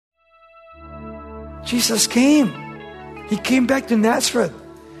Jesus came. He came back to Nazareth.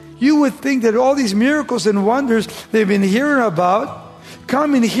 You would think that all these miracles and wonders they've been hearing about,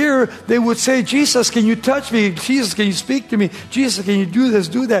 coming here, they would say, Jesus, can you touch me? Jesus, can you speak to me? Jesus, can you do this,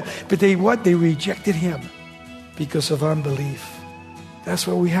 do that? But they rejected him because of unbelief. That's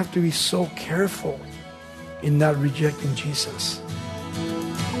why we have to be so careful in not rejecting Jesus.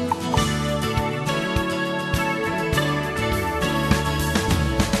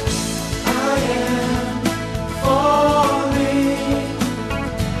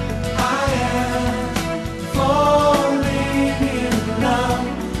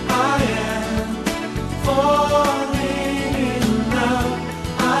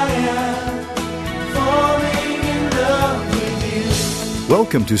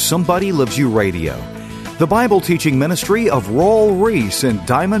 Welcome to Somebody Loves You Radio, the Bible teaching ministry of Raul Ries in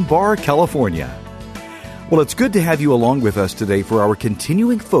Diamond Bar, California. Well, it's good to have you along with us today for our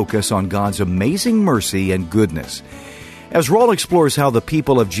continuing focus on God's amazing mercy and goodness. As Raul explores how the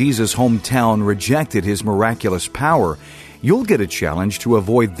people of Jesus' hometown rejected his miraculous power, you'll get a challenge to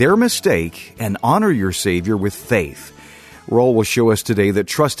avoid their mistake and honor your Savior with faith. Raul will show us today that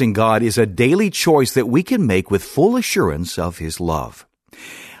trusting God is a daily choice that we can make with full assurance of His love.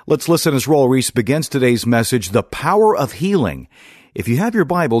 Let's listen as Raul Ries begins today's message, The Power of Healing. If you have your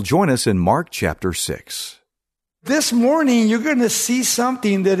Bible, join us in Mark chapter 6. This morning, you're going to see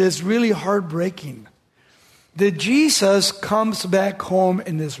something that is really heartbreaking. That Jesus comes back home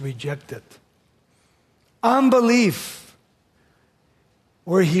and is rejected. Unbelief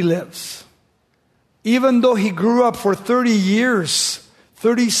where he lives. Even though he grew up for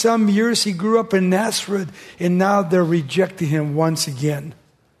 30-some years, he grew up in Nazareth, and now they're rejecting him once again.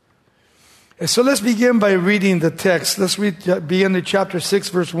 And so let's begin by reading the text. Let's begin in chapter 6,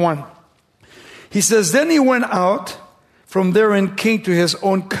 verse 1. He says, Then he went out from there and came to his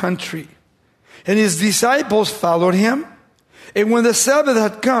own country. And his disciples followed him. And when the Sabbath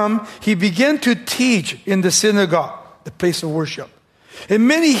had come, he began to teach in the synagogue, the place of worship. And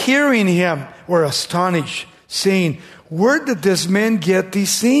many hearing him were astonished, saying, Where did this man get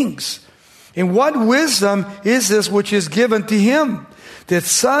these things? And what wisdom is this which is given to him, that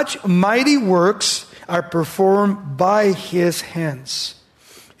such mighty works are performed by his hands?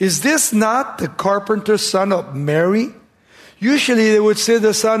 Is this not the carpenter's son of Mary? Usually they would say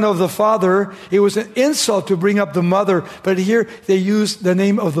the son of the father. It was an insult to bring up the mother, but here they use the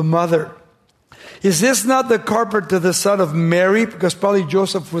name of the mother. Is this not the carpenter, the son of Mary? Because probably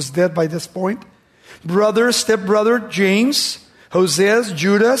Joseph was dead by this point. Brother, stepbrother, James, Joses,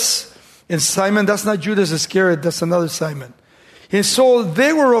 Judas, and Simon. That's not Judas Iscariot, that's another Simon. And so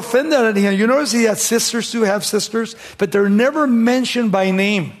they were offended at him. You notice he had sisters too, have sisters, but they're never mentioned by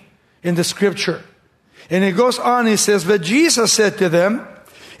name in the scripture. And it goes on, he says, But Jesus said to them,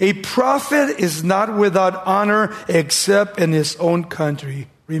 A prophet is not without honor except in his own country.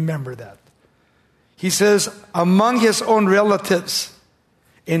 Remember that. He says, among his own relatives,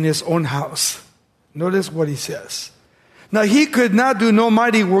 in his own house. Notice what he says. Now he could not do no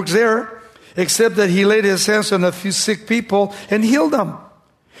mighty works there, except that he laid his hands on a few sick people and healed them.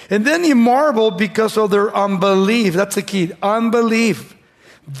 And then he marveled because of their unbelief. That's the key, unbelief.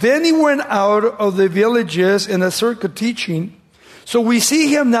 Then he went out of the villages in a circuit teaching. So we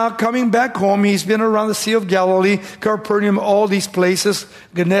see him now coming back home. He's been around the Sea of Galilee, Capernaum, all these places,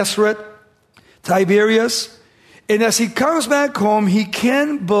 Gennesaret, Tiberias. And as he comes back home, he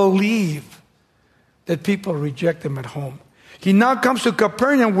can't believe that people reject him at home. He now comes to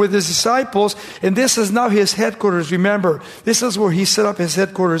Capernaum with his disciples, and this is now his headquarters. Remember, this is where he set up his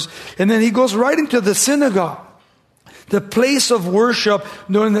headquarters. And then he goes right into the synagogue, the place of worship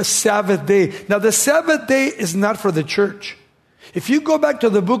during the Sabbath day. Now, the Sabbath day is not for the church. If you go back to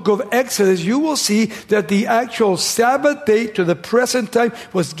the book of Exodus, you will see that the actual Sabbath day to the present time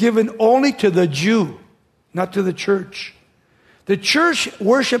was given only to the Jew, not to the church. The church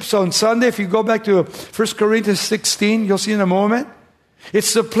worships on Sunday. If you go back to 1 Corinthians 16, you'll see in a moment.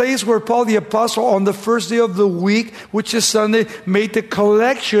 It's the place where Paul the Apostle on the first day of the week, which is Sunday, made the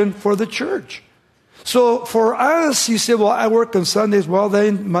collection for the church. So for us, you say, well, I work on Sundays. Well,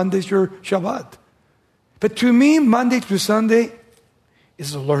 then Monday's your Shabbat. But to me, Monday to Sunday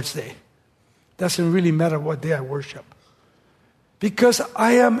is the Lord's day. Doesn't really matter what day I worship. Because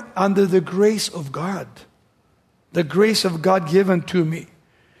I am under the grace of God. The grace of God given to me.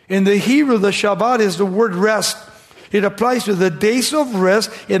 In the Hebrew, the Shabbat is the word rest. It applies to the days of rest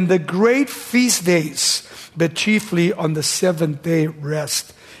and the great feast days, but chiefly on the seventh day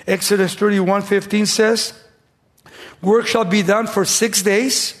rest. Exodus 31:15 says, Work shall be done for 6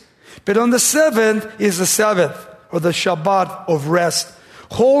 days, but on the seventh is the Sabbath, or the Shabbat of rest.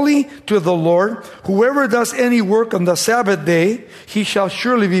 holy to the Lord. Whoever does any work on the Sabbath day, he shall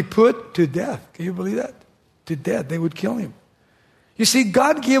surely be put to death. Can you believe that? To death. They would kill him. You see,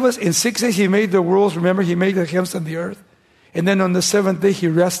 God gave us, in 6 days He made the worlds. Remember, He made the heavens and the earth. And then on the seventh day He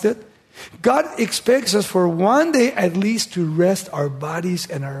rested. God expects us for one day at least to rest our bodies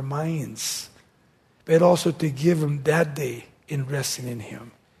and our minds, but also to give Him that day in resting in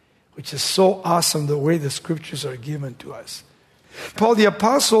Him, which is so awesome the way the scriptures are given to us. Paul the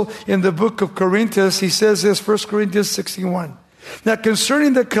Apostle in the book of Corinthians, he says this, 1 Corinthians 16:1. Now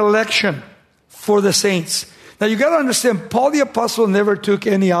concerning the collection for the saints. Now you got to understand, Paul the Apostle never took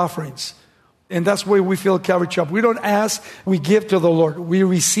any offerings. And that's why we feel Calvary Chapel. We don't ask, we give to the Lord. We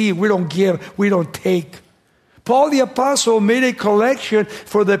receive, we don't give, we don't take. Paul the Apostle made a collection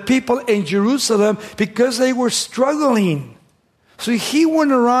for the people in Jerusalem because they were struggling. So he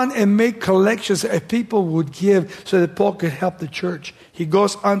went around and made collections that people would give so that Paul could help the church. He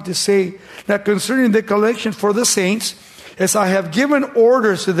goes on to say, now concerning the collection for the saints, as I have given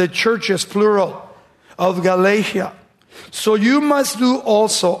orders to the churches, plural, of Galatia, so you must do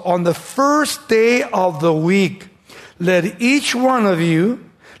also on the first day of the week. Let each one of you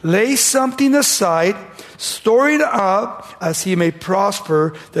lay something aside, store it up as he may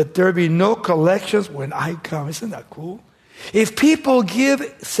prosper, that there be no collections when I come. Isn't that cool? If people give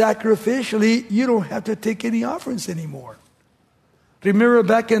sacrificially, you don't have to take any offerings anymore. Remember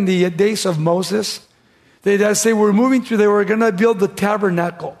back in the days of Moses, they were moving through, they were going to build the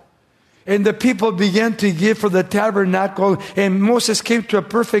tabernacle. And the people began to give for the tabernacle. And Moses came to a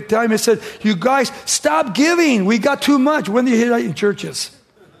perfect time and said, you guys, stop giving. We got too much. When do you hear that in churches?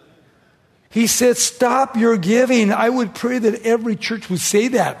 He said, stop your giving. I would pray that every church would say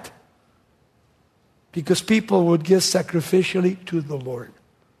that. Because people would give sacrificially to the Lord.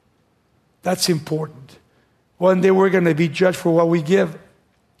 That's important. One day we're going to be judged for what we give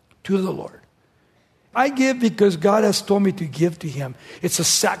to the Lord. I give because God has told me to give to Him. It's a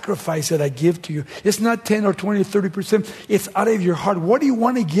sacrifice that I give to you. It's not 10 or 20 or 30%. It's out of your heart. What do you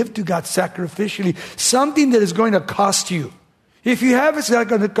want to give to God sacrificially? Something that is going to cost you. If you have, it's not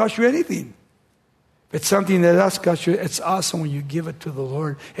going to cost you anything. It's something that does cost you. It's awesome when you give it to the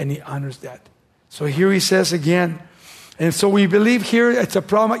Lord and He honors that. So here he says again, and so we believe here, it's a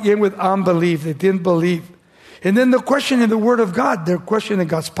problem again with unbelief. They didn't believe. And then the question in the Word of God, they're questioning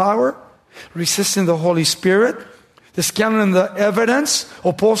God's power, resisting the Holy Spirit, discounting the evidence,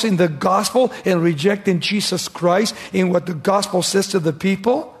 opposing the gospel, and rejecting Jesus Christ in what the gospel says to the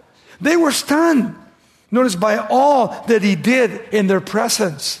people. They were stunned. Notice by all that He did in their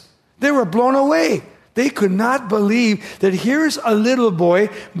presence. They were blown away. They could not believe that here's a little boy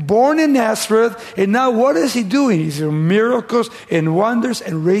born in Nazareth, and now what is he doing? He's doing miracles and wonders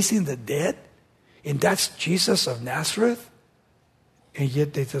and raising the dead. And that's Jesus of Nazareth. And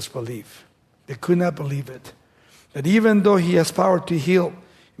yet they disbelieve. They could not believe it. That even though He has power to heal,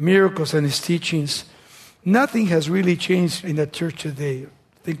 miracles and His teachings, nothing has really changed in the church today.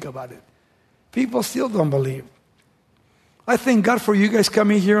 Think about it. People still don't believe. I thank God for you guys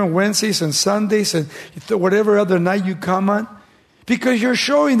coming here on Wednesdays and Sundays and whatever other night you come on, because you're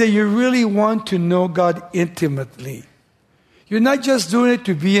showing that you really want to know God intimately. You're not just doing it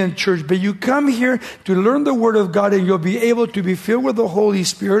to be in church, but you come here to learn the Word of God, and you'll be able to be filled with the Holy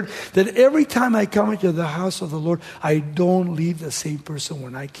Spirit, that every time I come into the house of the Lord, I don't leave the same person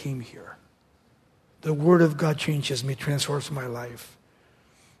when I came here. The Word of God changes me, transforms my life.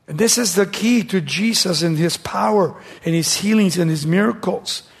 And this is the key to Jesus and His power and His healings and His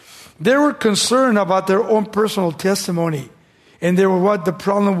miracles. They were concerned about their own personal testimony. And what the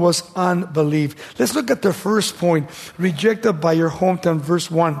problem was unbelief. Let's look at the first point. Rejected by your hometown,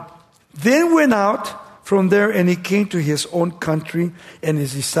 verse 1. Then went out from there, and He came to His own country, and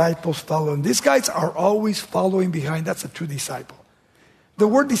His disciples followed Him. These guys are always following behind. That's a true disciple. The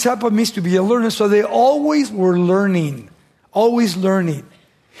word disciple means to be a learner, so they always were learning. Always learning.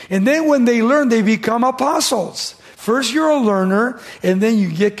 And then when they learn, they become apostles. First you're a learner, and then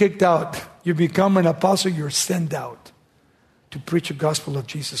you get kicked out. You become an apostle, you're sent out to preach the gospel of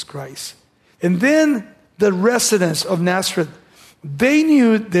Jesus Christ. And then the residents of Nazareth, they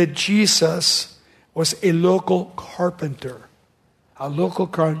knew that Jesus was a local carpenter. A local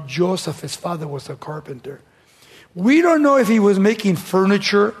carpenter. Joseph, his father, was a carpenter. We don't know if he was making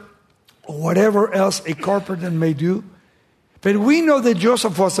furniture or whatever else a carpenter may do. But we know that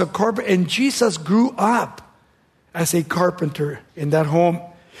Joseph was a carpenter, and Jesus grew up as a carpenter in that home.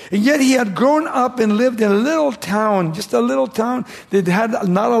 And yet he had grown up and lived in a little town, just a little town that had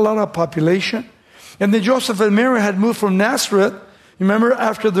not a lot of population. And then Joseph and Mary had moved from Nazareth. Remember,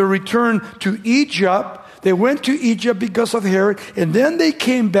 after the return to Egypt, They went to Egypt because of Herod, and then they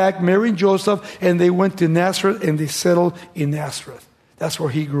came back, Mary and Joseph, and they went to Nazareth, and they settled in Nazareth. That's where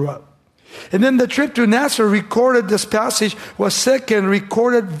he grew up. And then the trip to Nazareth recorded, this passage was second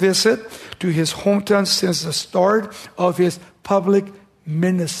recorded visit to his hometown since the start of his public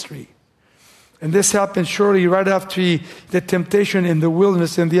ministry. And this happened shortly right after the temptation in the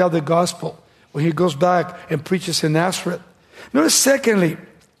wilderness in the other gospel, when he goes back and preaches in Nazareth. Notice secondly,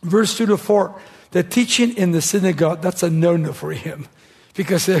 verse 2-4, the teaching in the synagogue, that's a no-no for him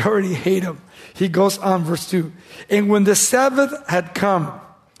because they already hate him. He goes on, verse 2. And when the Sabbath had come,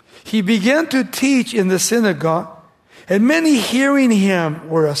 he began to teach in the synagogue, and many hearing him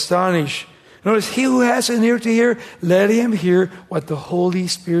were astonished. Notice, he who has an ear to hear, let him hear what the Holy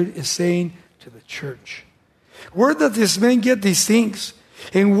Spirit is saying to the church. Where did this man get these things?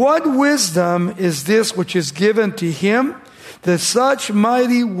 And what wisdom is this which is given to him, that such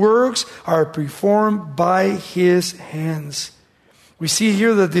mighty works are performed by his hands? We see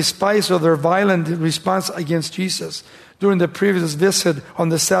here that despite of their violent response against Jesus during the previous visit on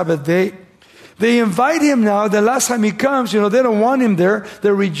the Sabbath day, they invite him now. The last time he comes, they don't want him there. They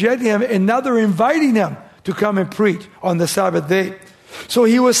reject him, and now they're inviting him to come and preach on the Sabbath day. So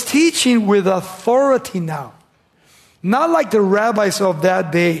he was teaching with authority now. Not like the rabbis of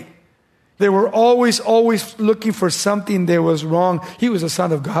that day. They were always looking for something that was wrong. He was the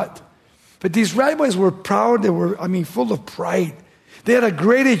Son of God. But these rabbis were proud. They were, full of pride. They had a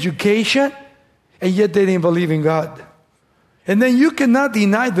great education, and yet they didn't believe in God. And then you cannot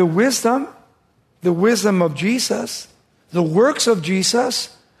deny the wisdom of Jesus, the works of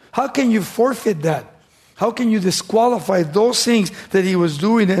Jesus. How can you forfeit that? How can you disqualify those things that he was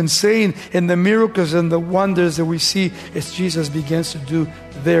doing and saying, and the miracles and the wonders that we see as Jesus begins to do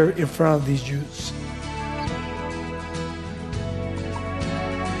there in front of these Jews?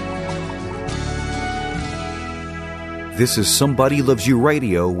 This is Somebody Loves You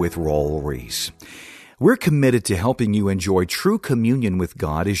Radio with Raul Ries. We're committed to helping you enjoy true communion with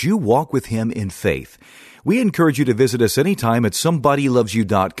God as you walk with Him in faith. We encourage you to visit us anytime at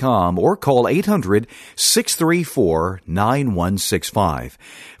somebodylovesyou.com or call 800-634-9165.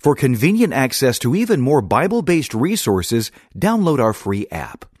 For convenient access to even more Bible-based resources, download our free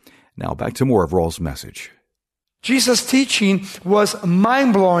app. Now back to more of Raul's message. Jesus' teaching was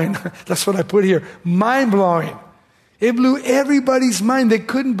mind-blowing. That's what I put here. Mind-blowing. It blew everybody's mind. They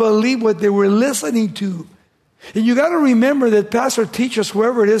couldn't believe what they were listening to. And you got to remember that pastor, teachers,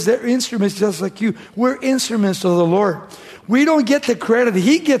 whoever it is, they're instruments just like you. We're instruments of the Lord. We don't get the credit.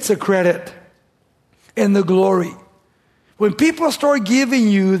 He gets the credit and the glory. When people start giving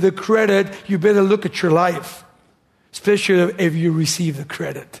you the credit, you better look at your life, especially if you receive the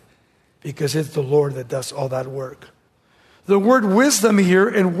credit, because it's the Lord that does all that work. The word wisdom here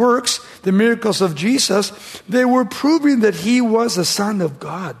and works, the miracles of Jesus, they were proving that he was the Son of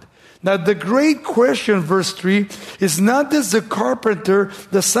God. Now the great question, verse 3, is not this the carpenter,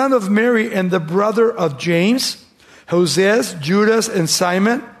 the son of Mary and the brother of James, Joses, Judas, and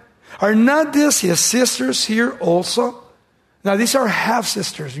Simon? Are not these his sisters here also? Now these are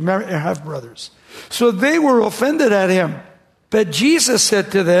half-sisters, remember, half-brothers. So they were offended at him. But Jesus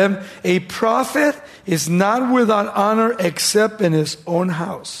said to them, a prophet is not without honor except in his own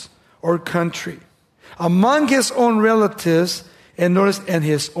house or country, among his own relatives, and notice, in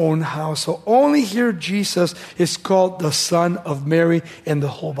his own house. So only here Jesus is called the Son of Mary in the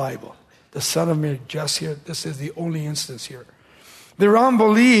whole Bible. The Son of Mary, just here. This is the only instance here. Their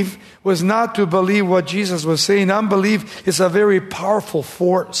unbelief was not to believe what Jesus was saying. Unbelief is a very powerful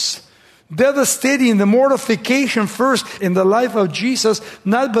force. Devastating, the mortification first in the life of Jesus,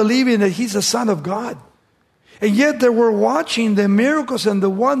 not believing that he's the Son of God. And yet they were watching the miracles and the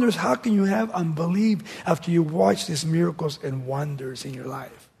wonders. How can you have unbelief after you watch these miracles and wonders in your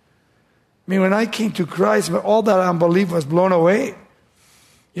life? I mean, when I came to Christ, all that unbelief was blown away.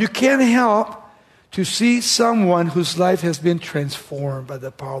 You can't help to see someone whose life has been transformed by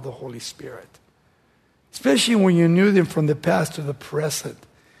the power of the Holy Spirit. Especially when you knew them from the past to the present.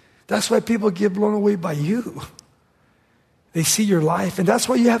 That's why people get blown away by you. They see your life. And that's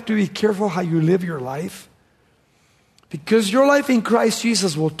why you have to be careful how you live your life. Because your life in Christ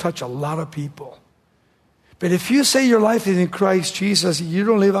Jesus will touch a lot of people. But if you say your life is in Christ Jesus, you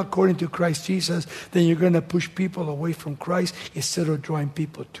don't live according to Christ Jesus, then you're going to push people away from Christ instead of drawing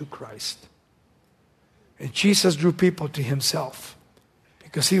people to Christ. And Jesus drew people to himself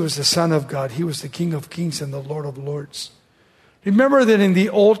because he was the Son of God. He was the King of Kings and the Lord of Lords. Remember that in the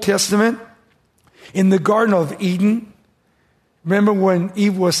Old Testament, in the Garden of Eden, remember when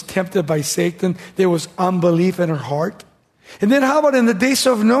Eve was tempted by Satan, there was unbelief in her heart? And then how about in the days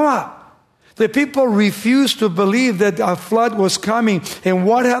of Noah? The people refused to believe that a flood was coming. And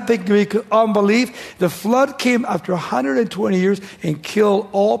what happened because of unbelief? The flood came after 120 years and killed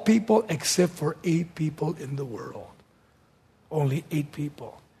all people except for 8 people in the world. Only 8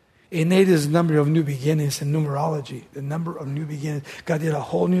 people. And 8 is the number of new beginnings in numerology. The number of new beginnings. God did a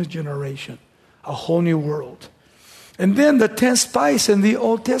whole new generation. A whole new world. And then the 10 spies in the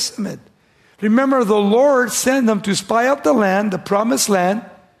Old Testament. Remember, the Lord sent them to spy out the land, the promised land.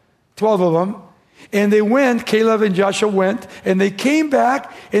 12 of them. And they went, Caleb and Joshua went, and they came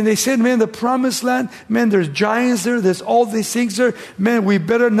back and they said, man, the promised land, man, there's giants there, there's all these things there. Man, we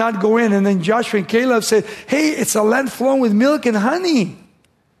better not go in. And then Joshua and Caleb said, hey, it's a land flowing with milk and honey.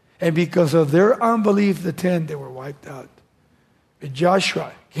 And because of their unbelief, the 10, they were wiped out. But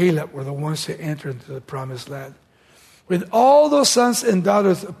Joshua, Caleb were the ones that entered into the promised land. With all those sons and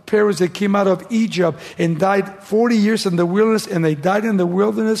daughters of parents that came out of Egypt and died 40 years in the wilderness, and they died in the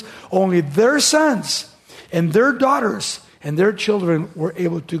wilderness, only their sons and their daughters and their children were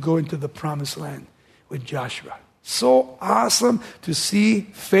able to go into the promised land with Joshua. So awesome to see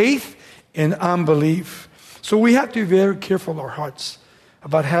faith and unbelief. So we have to be very careful of our hearts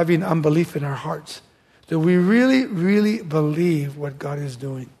about having unbelief in our hearts. That we really, really believe what God is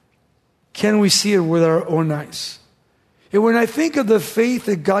doing. Can we see it with our own eyes? And when I think of the faith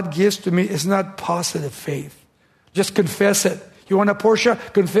that God gives to me, it's not positive faith. Just confess it. You want a Porsche?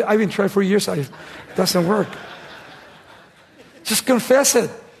 I've been trying for years. It doesn't work. Just confess it.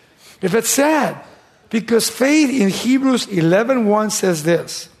 If it's sad. Because faith in Hebrews 11:1 says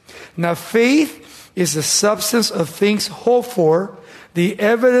this. Now faith is the substance of things hoped for, the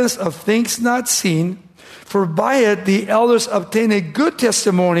evidence of things not seen. For by it the elders obtained a good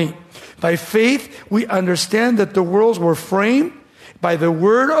testimony. By faith, we understand that the worlds were framed by the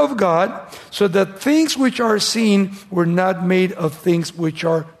word of God, so that things which are seen were not made of things which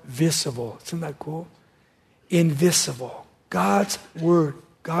are visible. Isn't that cool? Invisible. God's word,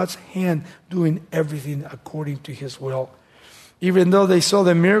 God's hand doing everything according to His will. Even though they saw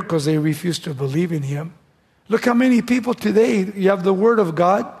the miracles, they refused to believe in Him. Look how many people today, you have the word of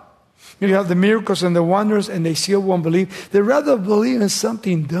God, you have the miracles and the wonders, and they still won't believe. They rather believe in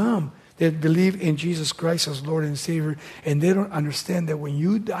something dumb. They believe in Jesus Christ as Lord and Savior, and they don't understand that when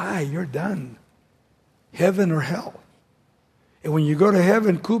you die, you're done. Heaven or hell. And when you go to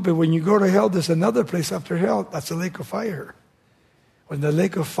heaven, cool, but when you go to hell, there's another place after hell. That's the lake of fire. When the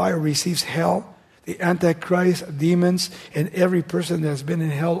lake of fire receives hell, the Antichrist, demons, and every person that has been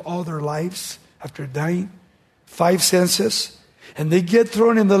in hell all their lives after dying, 5 senses, and they get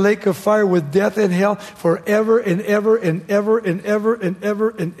thrown in the lake of fire with death and hell forever and ever and ever and ever and ever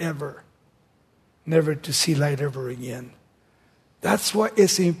and ever. Never to see light ever again. That's why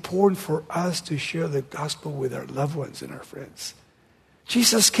it's important for us to share the gospel with our loved ones and our friends.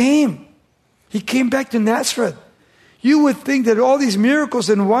 Jesus came. He came back to Nazareth. You would think that all these miracles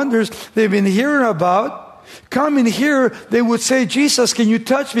and wonders they've been hearing about, come in here, they would say, Jesus, can you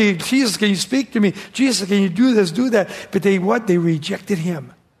touch me? Jesus, can you speak to me? Jesus, can you do this, do that? But they rejected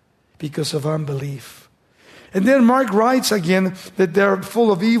Him because of unbelief. And then Mark writes again that they're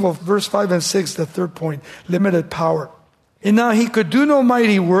full of evil. Verse 5 and 6, the third point, limited power. And now He could do no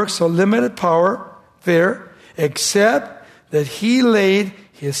mighty works, so limited power there, except that He laid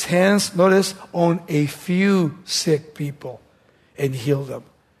His hands, notice, on a few sick people and healed them.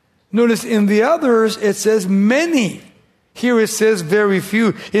 Notice in the others, it says many. Here it says very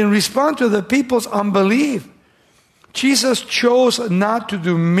few. In response to the people's unbelief, Jesus chose not to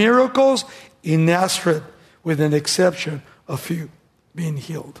do miracles in Nazareth, with an exception of few being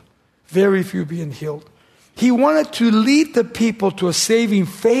healed. Very few being healed. He wanted to lead the people to a saving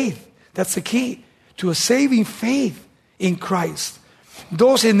faith. That's the key. To a saving faith in Christ.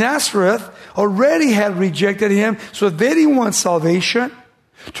 Those in Nazareth already had rejected Him, so they didn't want salvation.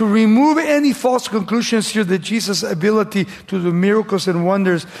 To remove any false conclusions here that Jesus' ability to do miracles and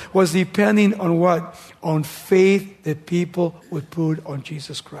wonders was depending on what? On faith that people would put on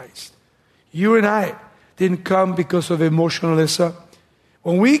Jesus Christ. You and I didn't come because of emotionalism.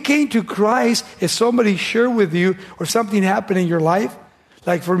 When we came to Christ, if somebody shared with you or something happened in your life,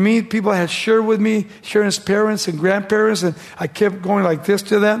 like for me, people had shared with me, Sharon's parents and grandparents, and I kept going like this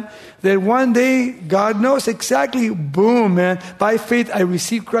to them, that one day, God knows exactly, boom, man, by faith I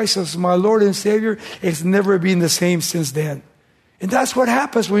received Christ as my Lord and Savior. It's never been the same since then. And that's what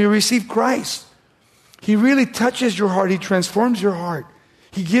happens when you receive Christ. He really touches your heart. He transforms your heart.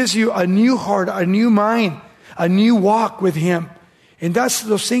 He gives you a new heart, a new mind, a new walk with Him. And that's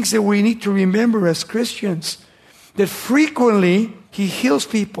those things that we need to remember as Christians. That frequently He heals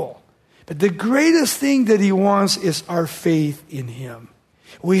people. But the greatest thing that He wants is our faith in Him.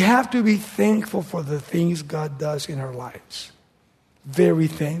 We have to be thankful for the things God does in our lives. Very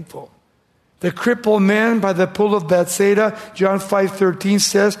thankful. The crippled man by the pool of Bethsaida, John 5:13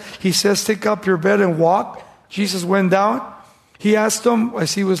 says, he says, take up your bed and walk. Jesus went down. He asked him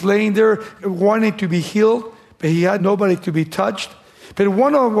as he was laying there, wanting to be healed, but he had nobody to be touched. But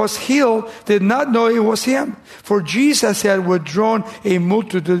one who was healed did not know it was him. For Jesus had withdrawn a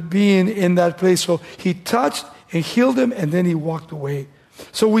multitude being in that place. So he touched and healed him, and then he walked away.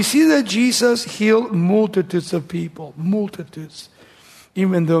 So we see that Jesus healed multitudes of people, multitudes,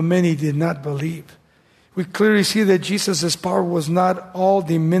 even though many did not believe. We clearly see that Jesus' power was not all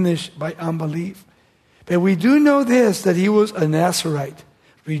diminished by unbelief. But we do know this, that he was a Nazarite,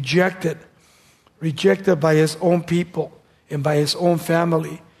 rejected by his own people and by his own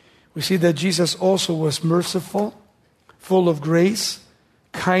family. We see that Jesus also was merciful, full of grace,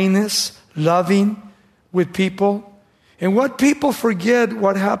 kindness, loving with people. And what people forget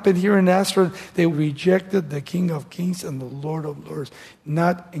what happened here in Nazareth, they rejected the King of Kings and the Lord of Lords,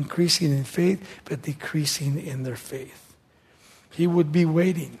 not increasing in faith, but decreasing in their faith. He would be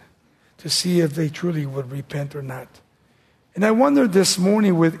waiting to see if they truly would repent or not. And I wonder this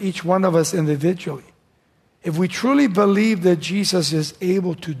morning with each one of us individually, if we truly believe that Jesus is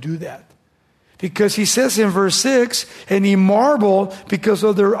able to do that. Because he says in verse 6, and he marveled because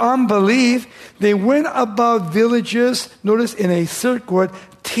of their unbelief. They went about villages, notice, in a circuit,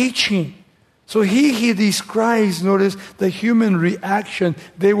 teaching. So he describes, notice, the human reaction.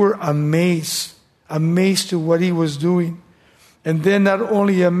 They were amazed to what he was doing. And then not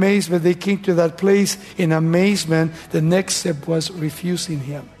only amazed, but they came to that place in amazement. The next step was refusing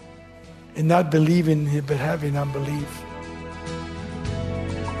him and not believing him, but having unbelief.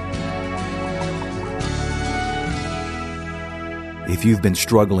 If you've been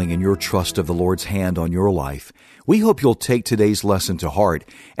struggling in your trust of the Lord's hand on your life, we hope you'll take today's lesson to heart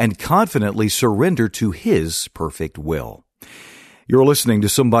and confidently surrender to His perfect will. You're listening to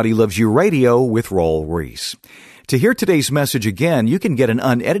Somebody Loves You Radio with Raul Ries. To hear today's message again, you can get an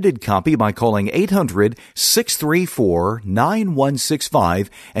unedited copy by calling 800-634-9165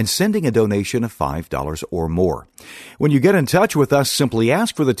 and sending a donation of $5 or more. When you get in touch with us, simply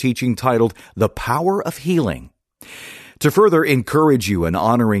ask for the teaching titled, The Power of Healing. To further encourage you in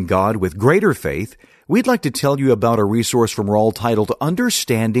honoring God with greater faith, we'd like to tell you about a resource from Raul titled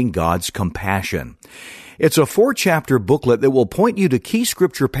Understanding God's Compassion. It's a 4-chapter booklet that will point you to key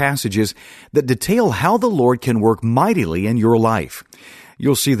scripture passages that detail how the Lord can work mightily in your life.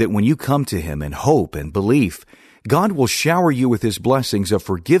 You'll see that when you come to Him in hope and belief, God will shower you with His blessings of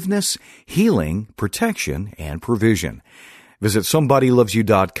forgiveness, healing, protection, and provision. Visit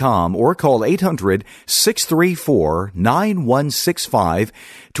SomebodyLovesYou.com or call 800-634-9165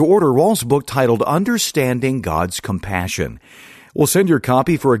 to order Raul's book titled Understanding God's Compassion. We'll send your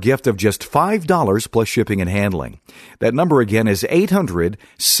copy for a gift of just $5 plus shipping and handling. That number again is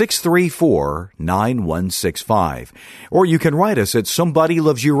 800-634-9165. Or you can write us at Somebody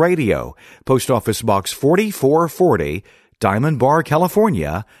Loves You Radio, Post Office Box 4440, Diamond Bar,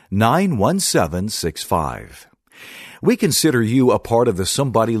 California, 91765. We consider you a part of the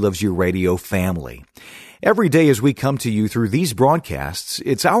Somebody Loves You Radio family. Every day as we come to you through these broadcasts,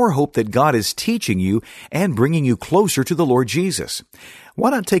 it's our hope that God is teaching you and bringing you closer to the Lord Jesus. Why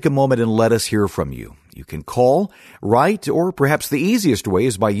not take a moment and let us hear from you? You can call, write, or perhaps the easiest way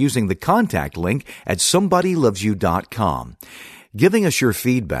is by using the contact link at SomebodyLovesYou.com. Giving us your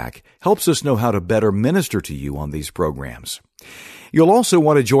feedback helps us know how to better minister to you on these programs. You'll also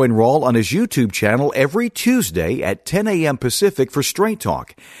want to join Raul on his YouTube channel every Tuesday at 10 a.m. Pacific for Straight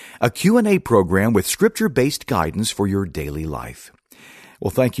Talk, a Q&A program with scripture-based guidance for your daily life.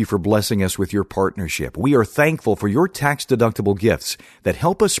 Well, thank you for blessing us with your partnership. We are thankful for your tax-deductible gifts that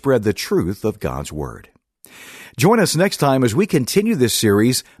help us spread the truth of God's Word. Join us next time as we continue this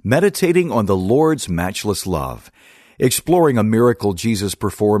series, Meditating on the Lord's Matchless Love. Exploring a miracle Jesus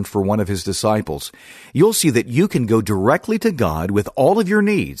performed for one of His disciples, you'll see that you can go directly to God with all of your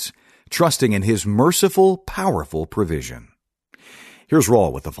needs, trusting in His merciful, powerful provision. Here's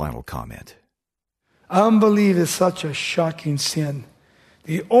Raul with the final comment. Unbelief is such a shocking sin.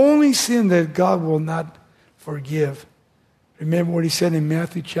 The only sin that God will not forgive. Remember what He said in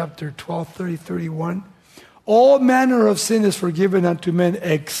Matthew chapter 12, 30, 31? All manner of sin is forgiven unto men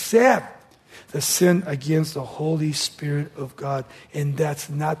except the sin against the Holy Spirit of God. And that's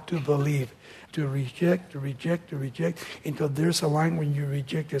not to believe. To reject, until there's a line when you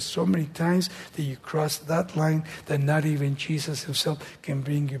reject it so many times that you cross that line that not even Jesus Himself can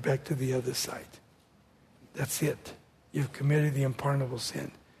bring you back to the other side. That's it. You've committed the unpardonable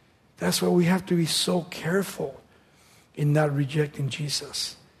sin. That's why we have to be so careful in not rejecting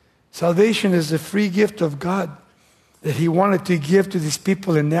Jesus. Salvation is a free gift of God that He wanted to give to these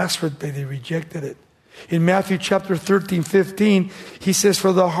people in Nazareth, but they rejected it. In Matthew chapter 13, 15, He says,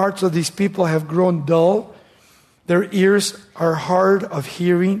 "For the hearts of these people have grown dull. Their ears are hard of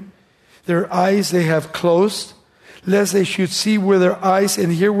hearing. Their eyes they have closed, lest they should see with their eyes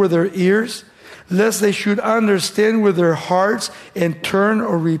and hear with their ears, lest they should understand with their hearts and turn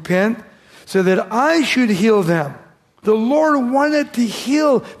or repent, so that I should heal them." The Lord wanted to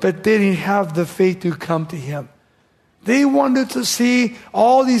heal, but they didn't have the faith to come to Him. They wanted to see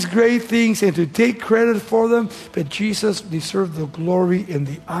all these great things and to take credit for them, but Jesus deserved the glory and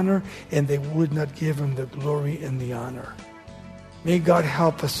the honor, and they would not give Him the glory and the honor. May God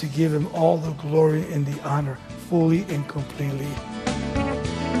help us to give Him all the glory and the honor, fully and completely.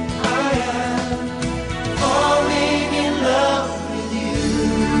 I am falling in love with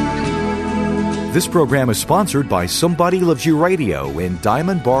you. This program is sponsored by Somebody Loves You Radio in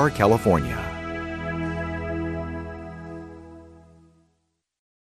Diamond Bar, California.